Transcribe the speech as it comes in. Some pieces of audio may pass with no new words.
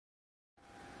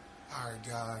Alright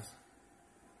guys,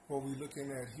 what we're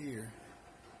looking at here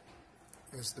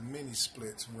is the mini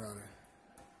splits running.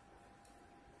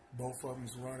 Both of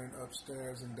them's running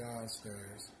upstairs and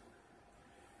downstairs.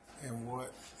 And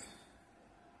what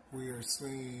we are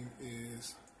seeing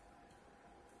is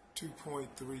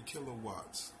 2.3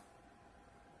 kilowatts.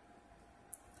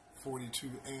 42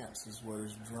 amps is what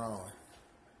it's drawing.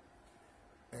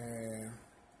 And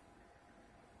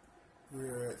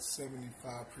we're at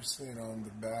 75% on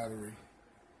the battery,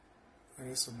 and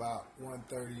it's about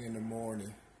 1:30 in the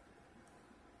morning.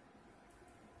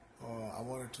 I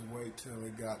wanted to wait till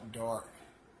it got dark,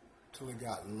 till it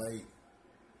got late,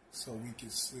 so we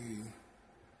could see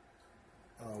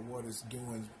what it's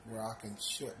doing, where I can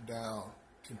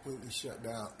completely shut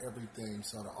down everything.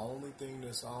 So the only thing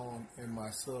that's on in my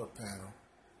sub panel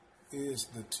is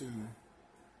the two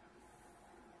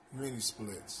mini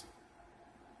splits.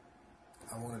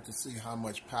 I wanted to see how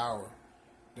much power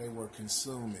they were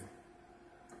consuming.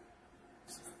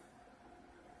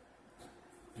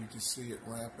 You can see it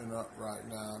ramping up right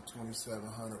now,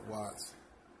 2,700 watts.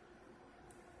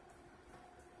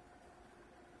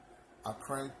 I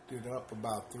cranked it up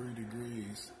about 3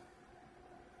 degrees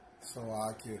so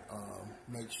I could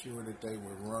make sure that they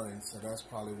were running. So that's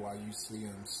probably why you see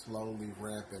them slowly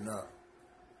ramping up,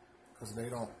 because they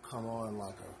don't come on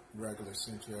like a regular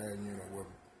central air unit where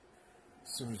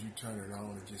as soon as you turn it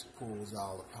on, it just pulls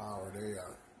all the power. They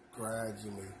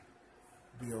gradually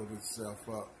build itself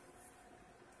up.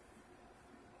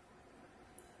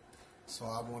 So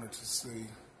I wanted to see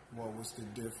what was the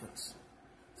difference.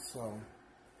 So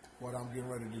what I'm getting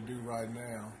ready to do right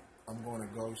now, I'm going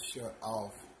to go shut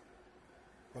off.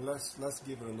 But let's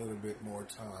give it a little bit more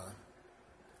time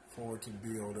for it to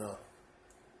build up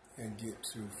and get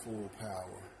to full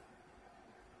power.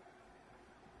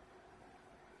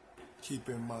 Keep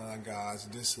in mind, guys,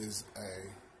 this is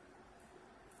a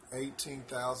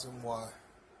 18,000 watt,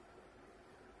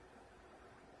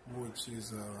 which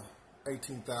is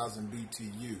 18,000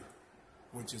 BTU,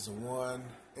 which is a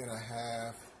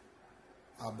 1.5,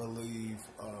 I believe,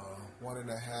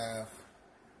 1.5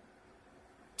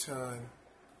 ton,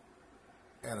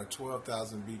 and a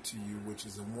 12,000 BTU, which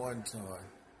is a 1 ton,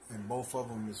 and both of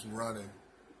them is running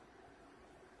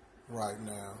right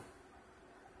now.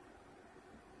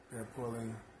 They're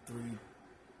pulling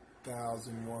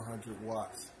 3,100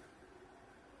 watts.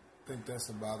 I think that's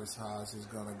about as high as it's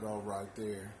gonna go right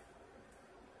there.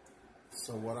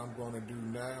 So what I'm gonna do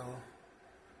now,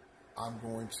 I'm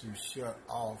going to shut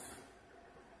off.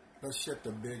 Let's shut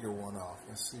the bigger one off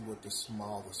and see what the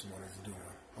smallest one is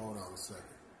doing. Hold on a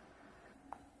second.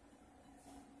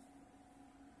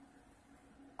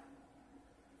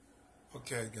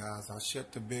 Okay guys, I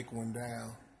shut the big one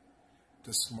down.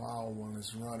 The small one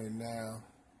is running now.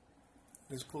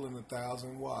 It's pulling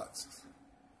 1,000 watts.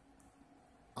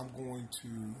 I'm going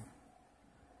to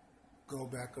go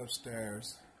back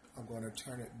upstairs. I'm going to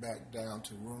turn it back down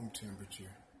to room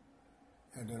temperature.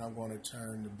 And then I'm going to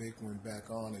turn the big one back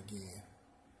on again.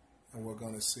 And we're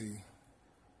going to see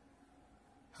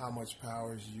how much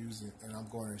power it's using. And I'm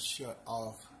going to shut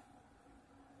off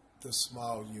the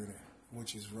small unit,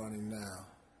 which is running now.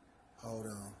 Hold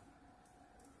on.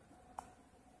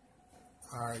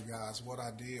 Alright guys, what I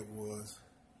did was,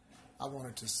 I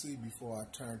wanted to see before I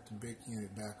turned the big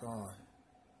unit back on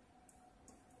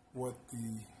what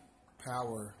the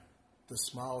power the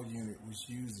small unit was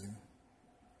using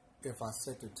if I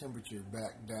set the temperature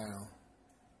back down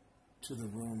to the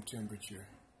room temperature,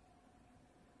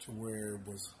 to where it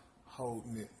was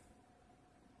holding it.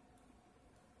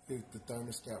 The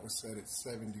thermostat was set at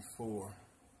 74,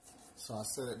 so I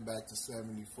set it back to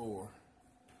 74,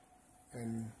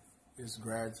 and it's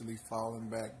gradually falling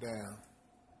back down.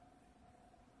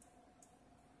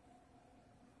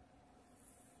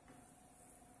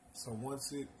 So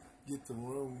once it gets the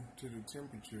room to the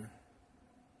temperature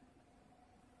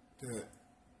that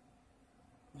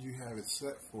you have it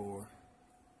set for,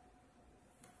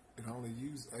 it only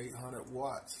uses 800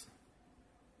 watts,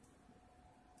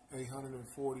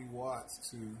 840 watts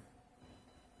to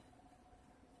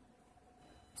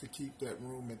keep that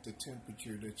room at the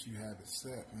temperature that you have it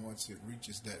set. And once it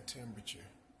reaches that temperature,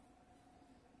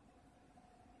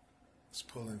 it's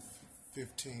pulling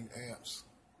 15 amps.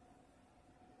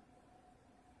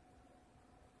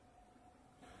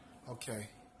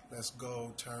 Okay, let's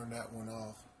go turn that one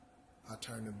off. I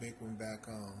turn the big one back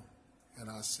on, and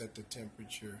I set the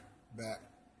temperature back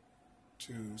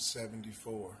to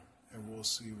 74, and we'll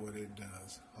see what it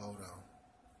does. Hold on.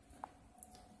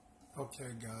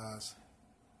 Okay guys,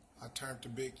 I turned the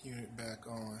big unit back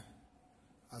on.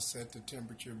 I set the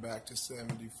temperature back to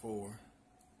 74,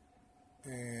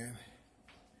 and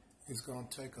It's going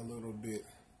to take a little bit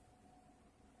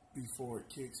before it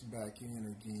kicks back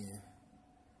in again,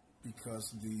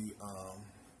 because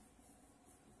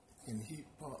in heat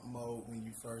pump mode, when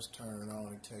you first turn it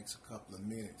on, it takes a couple of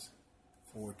minutes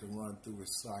for it to run through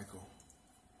its cycle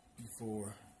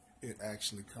before it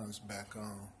actually comes back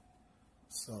on.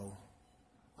 So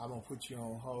I'm going to put you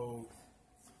on hold,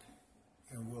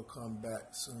 and we'll come back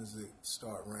as soon as it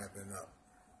start ramping up.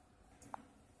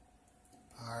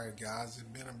 Alright guys,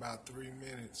 it's been about 3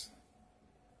 minutes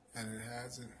and it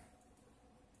hasn't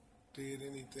did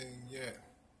anything yet.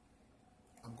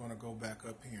 I'm going to go back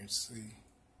up here and see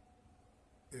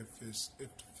if the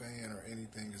fan or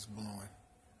anything is blowing.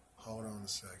 Hold on a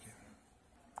second.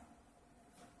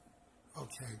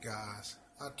 Okay guys,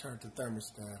 I turned the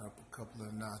thermostat up a couple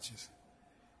of notches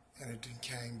and it then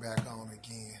came back on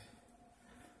again.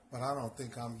 But I don't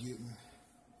think I'm getting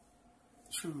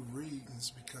true readings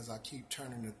because I keep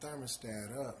turning the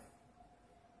thermostat up.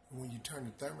 When you turn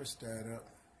the thermostat up,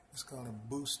 it's going to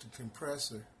boost the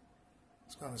compressor.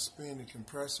 It's going to spin the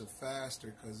compressor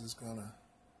faster because it's going to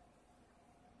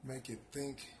make it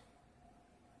think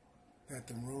that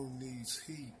the room needs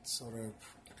heat, so the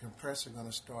compressor going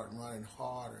to start running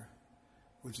harder,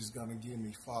 which is going to give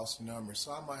me false numbers.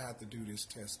 So I might have to do this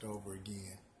test over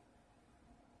again.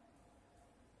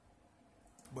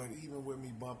 But even with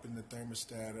me bumping the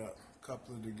thermostat up a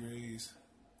couple of degrees,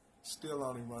 still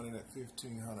only running at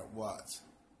 1500 watts.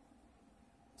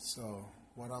 So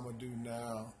what I'm going to do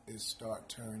now is start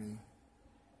turning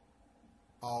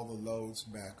all the loads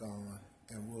back on,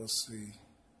 and we'll see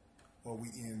what we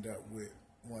end up with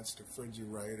once the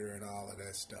refrigerator and all of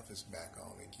that stuff is back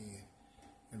on again.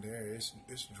 And there,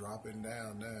 it's dropping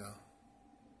down now.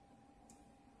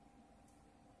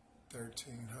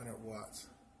 1300 watts.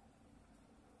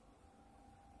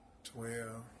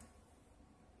 12.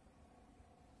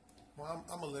 Well,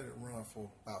 I'm going to let it run for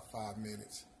about 5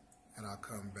 minutes and I'll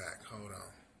come back. Hold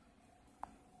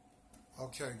on.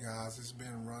 Okay guys, it's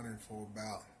been running for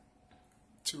about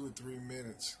 2 or 3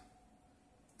 minutes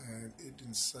and it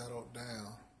didn't settle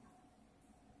down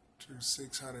to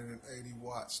 680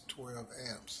 watts, 12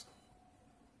 amps.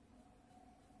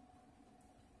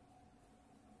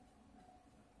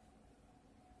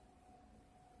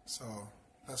 So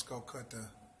let's go cut the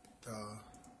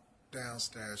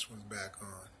downstairs ones back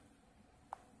on.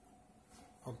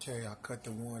 Okay, I cut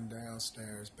the one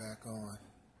downstairs back on,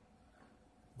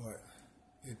 but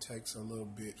it takes a little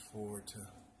bit for it to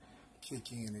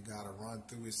kick in. It got to run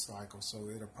through its cycle, so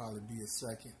it'll probably be a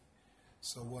second.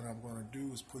 So what I'm going to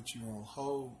do is put you on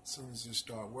hold. As soon as it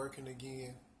start working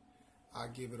again, I'll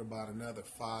give it about another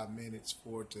 5 minutes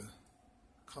for it to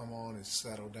come on and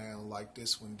settle down like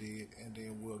this one did, and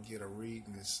then we'll get a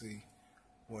reading and see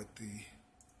what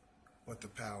the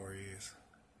power is.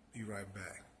 Be right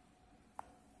back.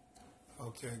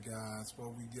 Okay guys,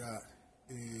 what we got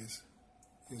is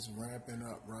ramping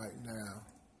up right now.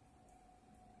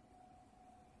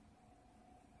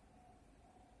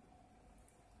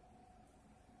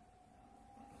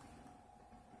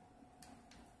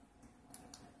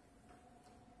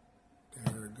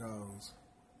 There it goes.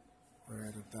 We're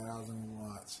at 1000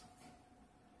 watts.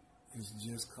 It's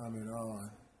just coming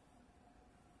on.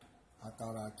 I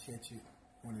thought I'd catch it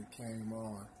when it came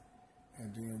on,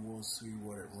 and then we'll see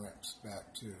what it ramps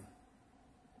back to.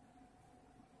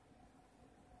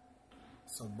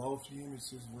 So both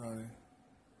units is running,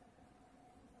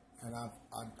 and I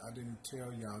didn't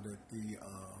tell y'all that the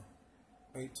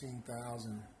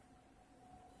 18,000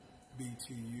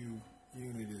 BTU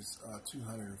unit is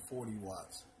 240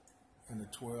 watts, and the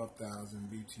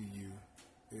 12,000 BTU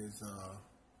is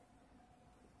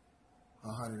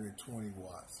 120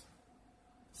 watts.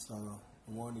 So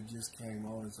the one that just came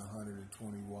on is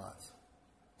 120 watts.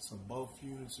 So both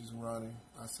units is running.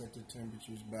 I set the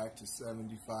temperatures back to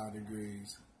 75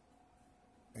 degrees.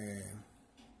 And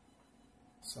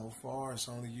so far it's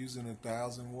only using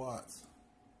 1000 watts.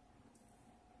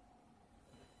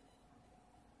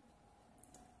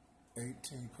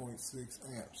 18.6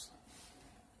 amps.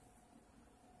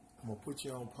 I'm going to put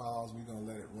you on pause. We're going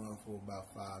to let it run for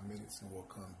about 5 minutes and we'll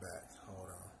come back. Hold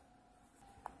on.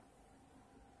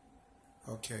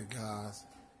 Okay guys,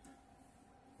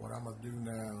 what I'm going to do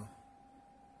now,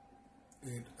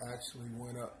 it actually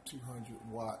went up 200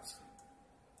 watts.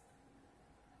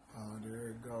 There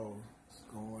it goes. It's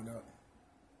going up.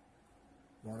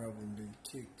 One of them then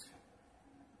kicked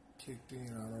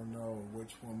in. I don't know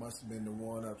which one. Must have been the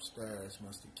one upstairs.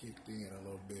 Must have kicked in a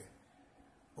little bit.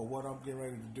 But what I'm getting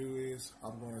ready to do is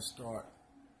I'm going to start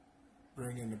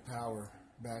bringing the power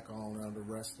back on the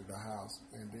rest of the house,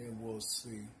 and then we'll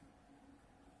see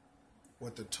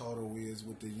what the total is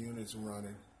with the units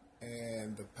running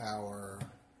and the power,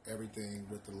 everything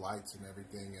with the lights and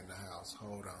everything in the house.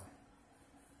 Hold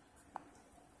on.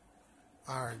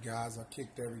 Alright guys, I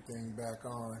kicked everything back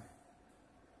on,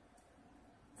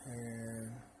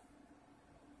 and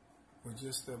we're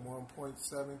just at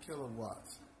 1.7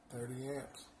 kilowatts, 30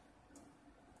 amps.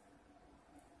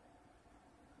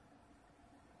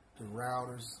 The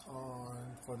router's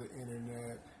on for the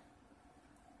internet.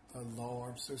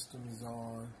 Alarm system is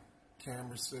on.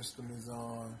 Camera system is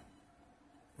on.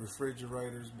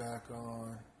 Refrigerator's back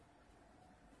on.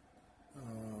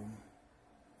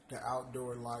 The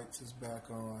outdoor lights is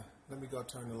back on. Let me go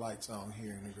turn the lights on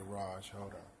here in the garage.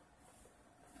 Hold on.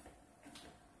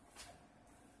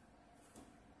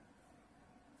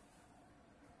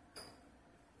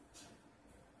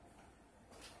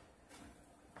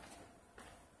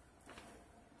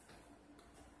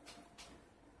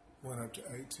 Went up to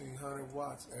 1800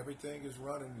 watts. Everything is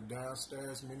running. The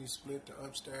downstairs mini split, the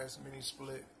upstairs mini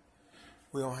split.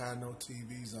 We don't have no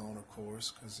TVs on, of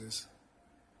course, because it's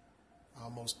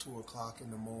almost 2 o'clock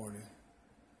in the morning.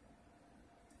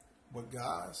 But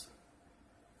guys,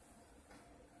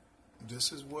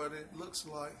 this is what it looks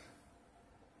like.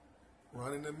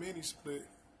 Running a mini split.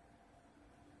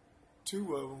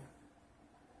 2 of them.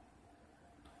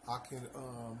 I can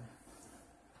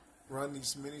run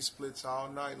these mini splits all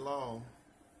night long,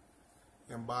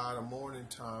 and by the morning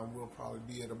time we'll probably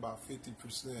be at about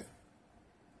 50%.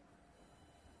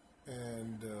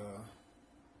 And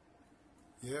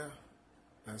yeah,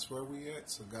 that's where we at.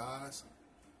 So guys,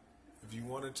 if you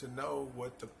wanted to know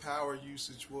what the power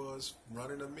usage was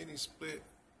running a mini split,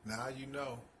 now you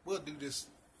know. We'll do this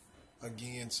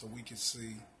again so we can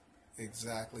see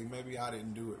exactly. Maybe I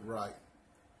didn't do it right.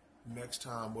 Next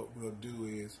time what we'll do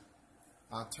is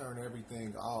I'll turn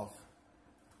everything off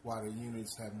while the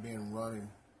units have been running,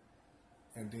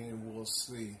 and then we'll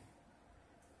see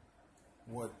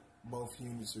what both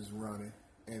units is running,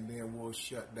 and then we'll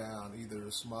shut down either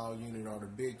the small unit or the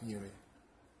big unit,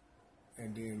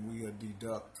 and then we'll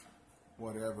deduct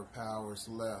whatever power is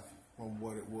left from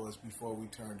what it was before we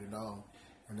turned it on,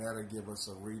 and that'll give us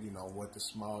a reading on what the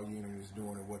small unit is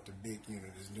doing and what the big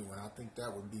unit is doing. I think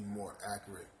that would be more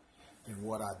accurate than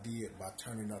what I did by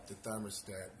turning up the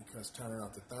thermostat, because turning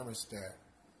up the thermostat,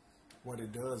 what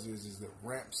it does is it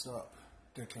ramps up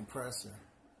the compressor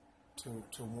to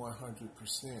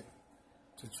 100%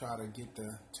 to try to get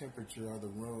the temperature of the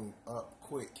room up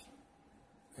quick.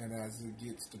 And as it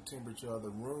gets the temperature of the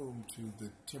room to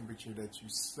the temperature that you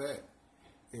set,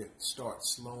 it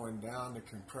starts slowing down the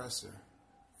compressor,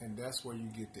 and that's where you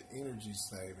get the energy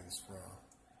savings from.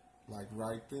 Like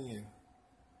right then,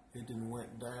 it done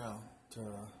went down to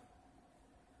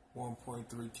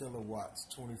 1.3 kilowatts,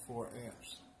 24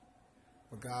 amps.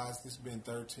 But guys, this has been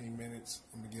 13 minutes.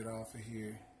 I'm going to get off of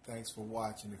here. Thanks for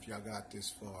watching if y'all got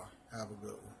this far. Have a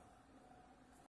good one.